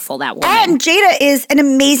fantastically beautiful, that woman. And Jada is an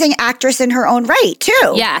amazing actress in her own right,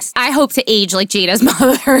 too. Yes. I hope to age like Jada's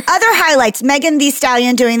mother. Other highlights, Megan Thee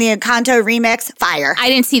Stallion doing the Encanto remix, fire. I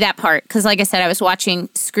didn't see that part because, like I said, I was watching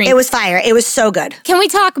Scream. It was fire. It was so good. Can we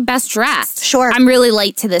talk best dressed? Sure. I'm really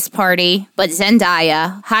late to this party, but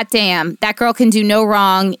Zendaya, hot damn, that girl can do no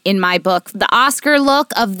wrong in my book. The Oscar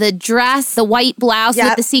look of the dress, the white blouse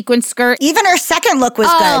with the sequin skirt. Even her second look was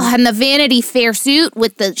good. And the Vanity Fair suit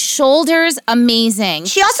with the shoulders, amazing.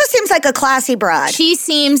 She also seems like a classy broad. She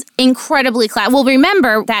seems incredibly classy. Well,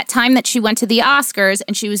 remember that time that she went to the Oscars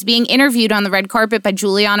and she was being interviewed on the red carpet by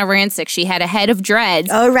Juliana Rancic. She had a head of dreads.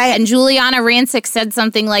 Oh, right. And Juliana Rancic said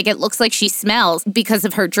something like, it looks like she smells because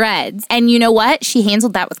of her dreads. And you know what? She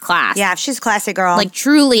handled that with class. Yeah, she's a classy girl. Like,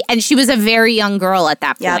 truly. And she was a very young girl at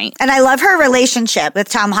that point. And I love her relationship with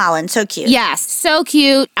Tom Holland. So cute. Yes, so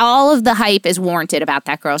cute. All of the hype is warranted about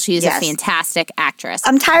that girl. She is a fantastic actress.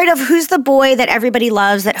 I'm tired of who's the boy that everybody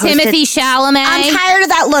loves that hosted. Timothy Chalamet. I'm tired of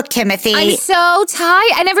that look, Timothy. I'm so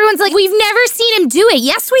tired. And everyone's like, we've never seen him do it.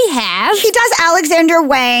 Yes, we have. He does Alexander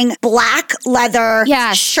Wang, black leather,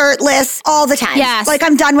 shirtless, all the time. Yes. Like,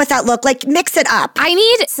 I'm done with that look. Like, mix it up. I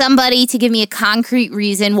need somebody to give me a concrete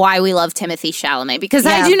reason why we love Timothy Chalamet, because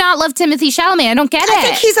I do not love Timothy Chalamet. I don't get it. I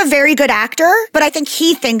think he's a very good actor, but I think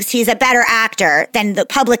he thinks he's a better actor than the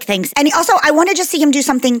public thinks. And also, I want to just see him do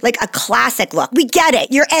something like a classic look. We get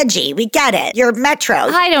it. You're edgy. We get it. You're metro.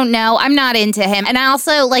 I don't know. I'm not into him. And I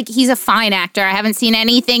also, like, he's a fine actor. I haven't seen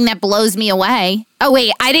anything that blows me away. Oh,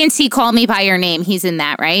 wait, I didn't see Call Me By Your Name. He's in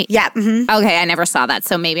that, right? Yeah. Mm-hmm. Okay, I never saw that,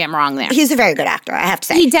 so maybe I'm wrong there. He's a very good actor, I have to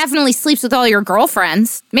say. He definitely sleeps with all your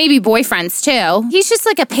girlfriends, maybe boyfriends, too. He's just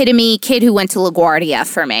like epitome kid who went to LaGuardia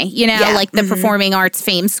for me, you know, like the performing arts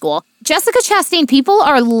fame school. Jessica Chastain, people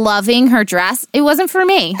are loving her dress. It wasn't for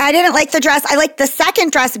me. I didn't like the dress. I liked the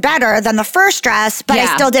second dress better than the first dress, but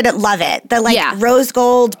I still didn't love it. The rose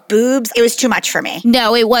gold boobs, it was too much for me.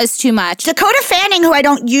 No, it was too much. Dakota Fanning, who I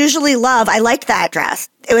don't usually love, I liked that dress.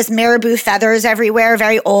 It was marabou feathers everywhere,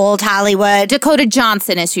 very old Hollywood. Dakota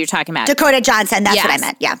Johnson is who you're talking about. Dakota Johnson, that's what I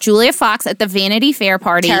meant, yeah. Julia Fox at the Vanity Fair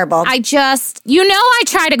party. Terrible. I just, I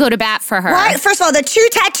try to go to bat for her. Why? First of all, the 2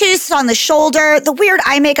 tattoos on the shoulder, the weird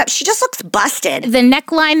eye makeup, she just looks busted. The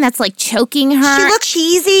neckline that's like choking her. She looks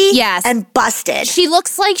cheesy yes. and busted. She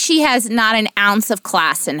looks like she has not an ounce of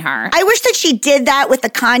class in her. I wish that she did that with the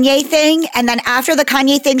Kanye thing, and then after the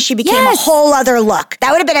Kanye thing, she became a whole other look.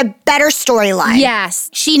 That would have been a better storyline. Yes.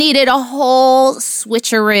 She needed a whole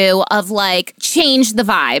switcheroo of like, change the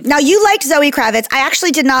vibe. Now, you liked Zoe Kravitz. I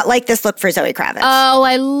actually did not like this look for Zoe Kravitz. Oh,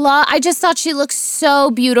 I just thought she looked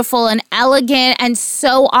so beautiful and elegant and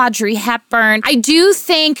so Audrey Hepburn. I do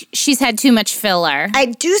think she's had too much filler. I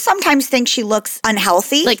do sometimes think she looks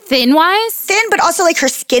unhealthy. Like thin-wise? Thin, but also like her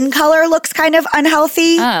skin color looks kind of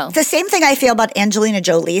unhealthy. Oh. The same thing I feel about Angelina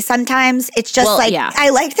Jolie sometimes. It's just I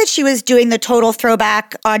like that she was doing the total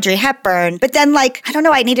throwback Audrey Hepburn, but then like, I don't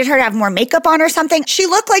know, I needed her to have more makeup on or something. She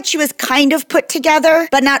looked like she was kind of put together,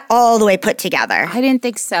 but not all the way put together. I didn't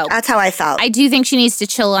think so. That's how I felt. I do think she needs to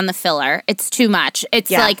chill on the filler. It's too much. It's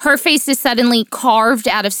like her face is suddenly carved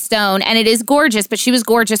out of stone, and it is gorgeous, but she was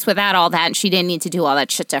gorgeous without all that, and she didn't need to do all that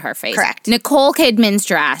shit to her face. Correct. Nicole Kidman's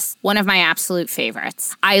dress, one of my absolute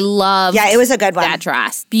favorites. I love it was a good one. That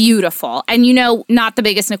dress. Beautiful. And not the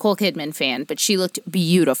biggest Nicole Kidman fan, but she looked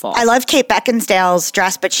beautiful. I love Kate Beckinsale's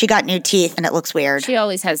dress, but she got new teeth, and it looks weird. She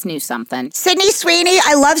always has new something. Sydney Sweeney,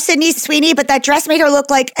 I love Sydney Sweeney, but that dress made her look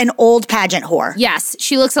like an old pageant whore. Yes,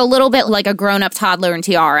 she looks a little bit like a grown-up toddler and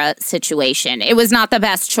tiara situation. It was not the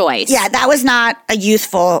best choice. Yeah, that was not a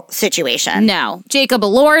youthful situation. No. Jacob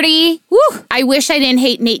Elordi, whew, I wish I didn't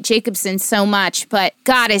hate Nate Jacobson so much, but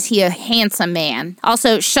God, is he a handsome man.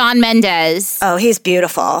 Also, Shawn Mendes. Oh, he's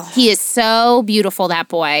beautiful. He is so beautiful, that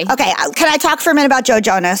boy. Okay, can I talk for a minute about Joe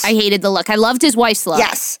Jonas? I hated the look. I loved his wife's look.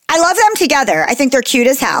 Yes. I love them together. I think they're cute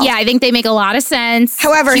as hell. Yeah, I think they make a lot of sense.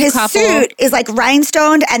 However, his suit is like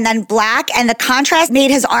rhinestoned and then black, and the contrast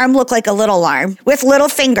made his arm look like a little arm with little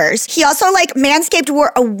fingers. He also, Manscaped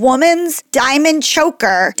wore a woman's diamond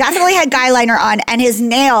choker, definitely had guy liner on, and his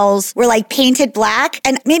nails were painted black.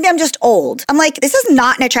 And maybe I'm just old. I'm like, this is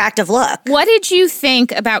not an attractive look. What did you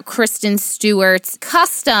think about Kristen Stewart's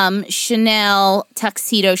custom Chanel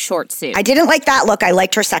tuxedo short suit? I didn't like that look. I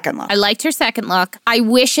liked her second look. I liked her second look. I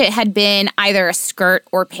wish it had been either a skirt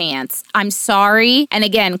or pants. I'm sorry. And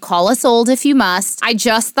again, call us old if you must. I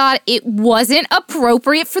just thought it wasn't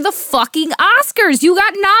appropriate for the fucking Oscars. You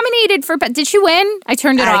got nominated for... Did she win? I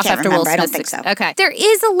turned it off after Will Smith. I don't think so. Okay. There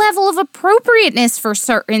is a level of appropriateness for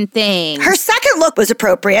certain things. Her second look was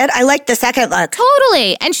appropriate. I liked the second look.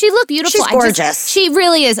 Totally. And she looked beautiful. She's gorgeous. She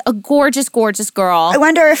really is a gorgeous, gorgeous girl. I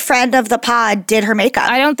wonder if friend of the pod did her makeup.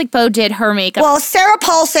 I don't think Bo did her makeup. Well, Sarah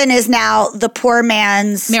Paulson is now the poor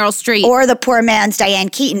man's Meryl Streep. Or the poor man's Diane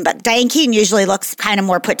Keaton. But Diane Keaton usually looks kind of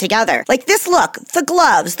more put together. Like this look, the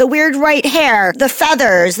gloves, the weird right hair, the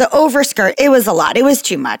feathers, the overskirt. It was a lot. It was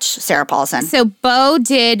too much, Sarah Paulson. So Bo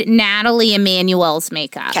did Natalie Emmanuel's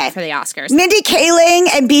makeup for the Oscars. Mindy Kaling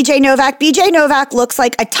and BJ Novak. BJ Novak looks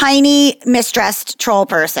like a tiny misdressed troll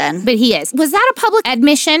person. But he is. Was that a public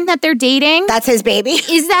admission that they're dating? That's his baby.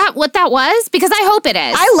 Is that what that was? Because I hope it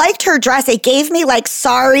is. I liked her dress. It gave me like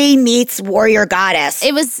Sorry meets Warrior Goddess.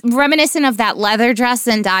 It was reminiscent of that leather dress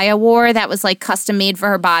Zendaya wore that was like custom made for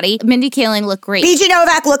her body. Mindy Kaling looked great. BJ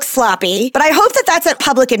Novak looks sloppy, but I hope that that's a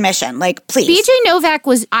public admission. Like, please. BJ Novak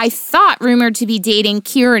was, I thought, rumored to be dating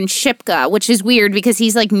Kieran Shipka, which is weird because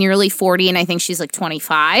he's like nearly 40 and I think she's like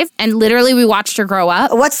 25. And literally we watched her grow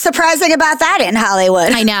up. What's surprising about that in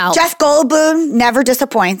Hollywood? I know. Jeff Goldblum never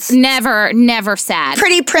disappoints. Never sad.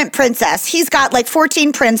 Pretty print princess. He's got like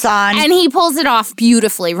 14 prints on. And he pulls it off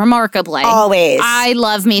beautifully, remarkably. Always. I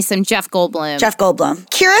love me some Jeff Goldblum.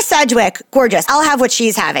 Kira Sedgwick, gorgeous. I'll have what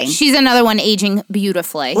she's having. She's another one aging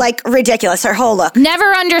beautifully. Like ridiculous, her whole look. Never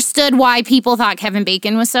understood why people thought Kevin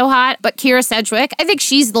Bacon was so hot, but Kira Sedgwick, I think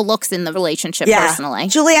she's the looks in the relationship personally.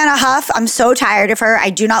 Juliana Hough, I'm so tired of her. I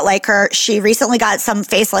do not like her. She recently got some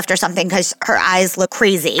facelift or something because her eyes look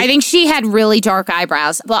crazy. I think she had really dark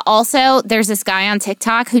eyebrows, but also there's this guy on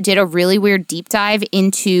TikTok who did a really weird deep dive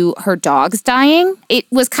into her dogs dying. It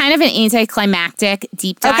was kind of an anticlimactic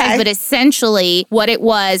deep dive, but essentially what it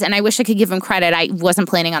was, and I wish I could give him credit, I wasn't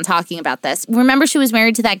planning on talking about this. Remember she was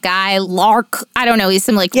married to that guy, Lark, I don't know, he's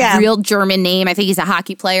some like real German name. I think he's a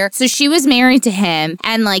hockey player. So she was married to him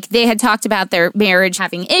and like they had talked about their marriage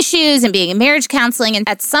having issues and being in marriage counseling. And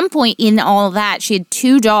at some point in all of that, she had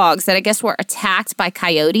 2 dogs that I guess were attacked by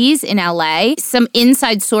coyotes in LA. Some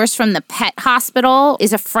inside source from the pet hospital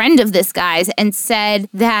is a friend of this guy's and said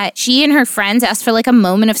that she and her friends asked for like a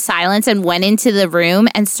moment of silence and went into the room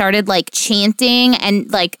and started like chanting,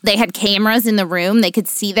 and like they had cameras in the room. They could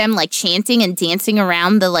see them like chanting and dancing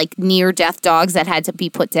around the like near death dogs that had to be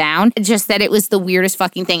put down. Just that it was the weirdest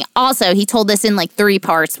fucking thing. Also, he told this in like 3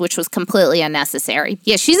 parts, which was completely unnecessary.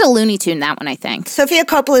 Yeah, she's a Looney Tune, that one, I think. Sofia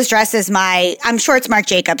Coppola's dress is I'm sure it's Marc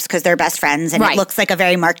Jacobs because they're best friends and it looks like a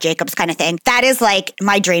very Marc Jacobs kind of thing. That is like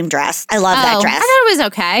my dream dress. I love that dress. I thought it was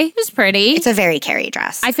okay. It was pretty. It's a very Carrie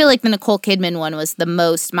dress. I feel like the Nicole Kidman one was the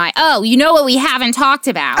most you know what we haven't talked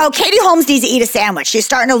about? Oh, Katie Holmes needs to eat a sandwich. She's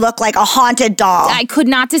starting to look like a haunted doll. I could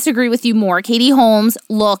not disagree with you more. Katie Holmes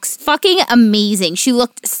looks fucking amazing. She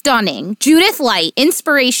looked stunning. Judith Light,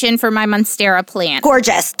 inspiration for my Monstera plant.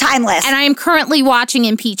 Gorgeous. Timeless. And I am currently watching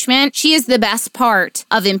Impeachment. She is the best part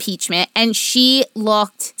of Impeachment, and she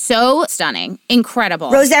looked so stunning.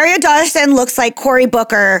 Incredible. Rosario Dawson looks like Cory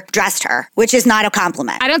Booker dressed her, which is not a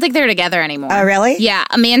compliment. I don't think they're together anymore. Oh, really? Yeah.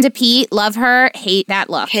 Amanda Peet, love her. Hate that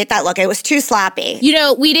look. Hate that look. It was too sloppy. You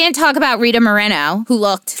know, we didn't talk about Rita Moreno, who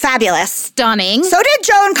looked fabulous. Stunning. So did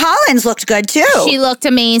Joan Collins, looked good too. She looked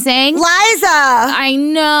amazing. Liza. I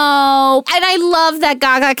know. And I love that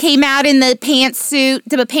Gaga came out in the pantsuit,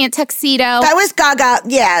 the pant tuxedo. That was Gaga,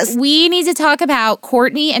 yes. We need to talk about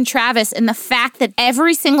Courtney and Travis and the fact that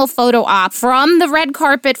every single photo op from the red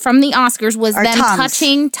carpet from the Oscars was them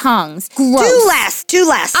touching tongues. Gross. Do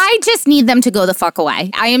less. I just need them to go the fuck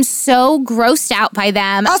away. I am so grossed out by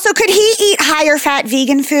them. Also, could he eat higher fat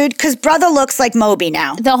vegan food? Because brother looks like Moby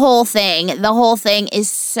now. The whole thing is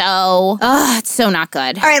so, it's so not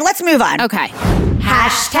good. All right, let's move on. Okay.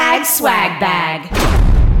 Hashtag swag bag.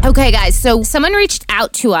 Okay, guys, so someone reached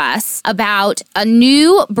out to us about a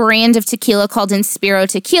new brand of tequila called Inspiro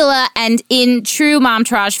Tequila, and in true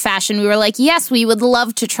Momtourage fashion, we were like, yes, we would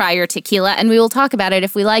love to try your tequila, and we will talk about it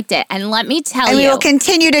if we liked it. And let me tell you. And we will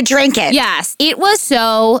continue to drink it. Yes, it was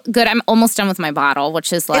so good. I'm almost done with my bottle,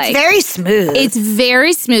 which is like... It's very smooth. It's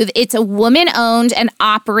very smooth. It's a woman-owned and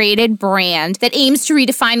operated brand that aims to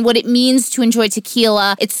redefine what it means to enjoy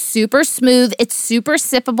tequila. It's super smooth. It's super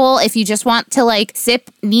sippable if you just want to like sip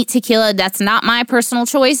neat tequila. That's not my personal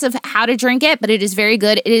choice of how to drink it, but it is very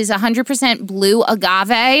good. It is 100% blue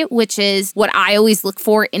agave, which is what I always look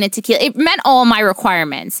for in a tequila. It met all my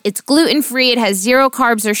requirements. It's gluten-free. It has 0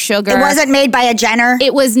 carbs or sugar. It wasn't made by a Jenner?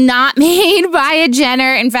 It was not made by a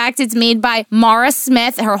Jenner. In fact, it's made by Mara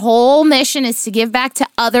Smith. Her whole mission is to give back to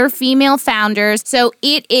other female founders. So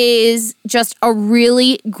it is just a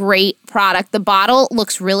really great product. The bottle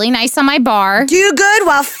looks really nice on my bar. Do good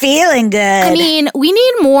while feeling good. I mean, we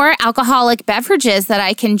need more alcoholic beverages that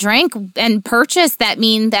I can drink and purchase that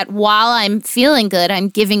mean that while I'm feeling good, I'm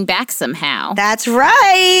giving back somehow. That's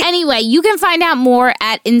right. Anyway, you can find out more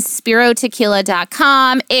at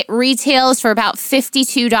inspirotequila.com. It retails for about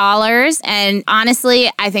 $52. And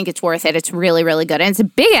honestly, I think it's worth it. It's really, really good. And it's a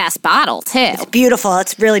big ass bottle, too. It's beautiful.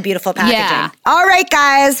 It's really beautiful packaging. Yeah. All right,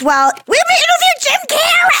 guys. Well, we interviewed Jim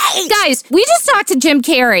Carrey. Guys, we just talked to Jim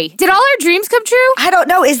Carrey. Did all our dreams come true? I don't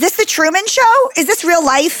know. Is this the Truman Show? Is this real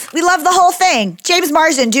life? We love the whole thing. James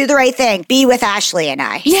Marsden, do the right thing. Be with Ashley and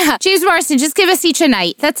I. Yeah, James Marsden, just give us each a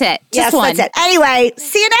night. That's it. Just one. That's it. Anyway,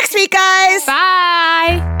 see you next week, guys.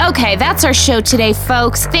 Bye. Okay, that's our show today,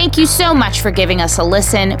 folks. Thank you so much for giving us a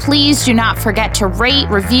listen. Please do not forget to rate,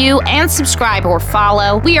 review, and subscribe or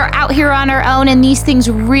follow. We are out here on our own, and these things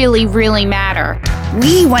really, really matter.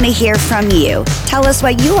 We want to hear from you. Tell us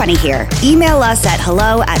what you want to hear. Email us at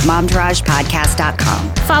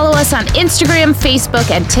hello@momtouragepodcast.com. Follow us on Instagram, Facebook,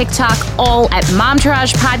 and TikTok, all at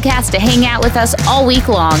Momtourage Podcast to hang out with us all week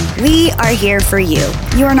long. We are here for you.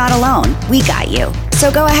 You are not alone. We got you. So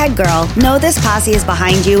go ahead, girl. Know this posse is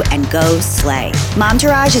behind you and go slay.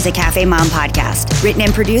 Momtourage is a Cafe Mom podcast. Written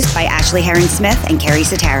and produced by Ashley Herring-Smith and Carrie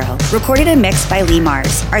Sotero. Recorded and mixed by Lee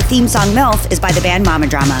Mars. Our theme song, MILF, is by the band Mama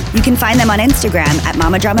Drama. You can find them on Instagram at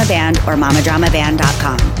Mama Drama Band or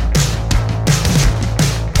mamadramaband.com.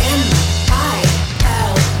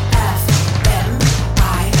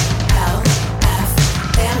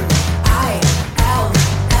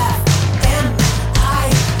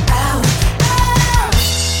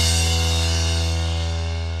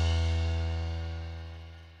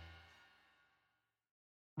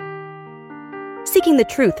 Seeking the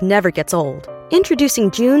truth never gets old.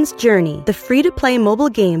 Introducing June's Journey, the free-to-play mobile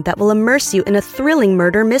game that will immerse you in a thrilling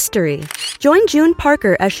murder mystery. Join June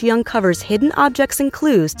Parker as she uncovers hidden objects and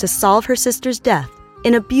clues to solve her sister's death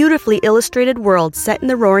in a beautifully illustrated world set in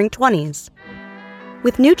the Roaring '20s.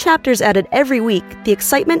 With new chapters added every week, the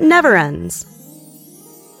excitement never ends.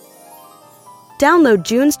 Download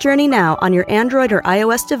June's Journey now on your Android or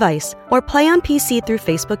iOS device or play on PC through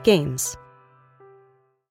Facebook Games.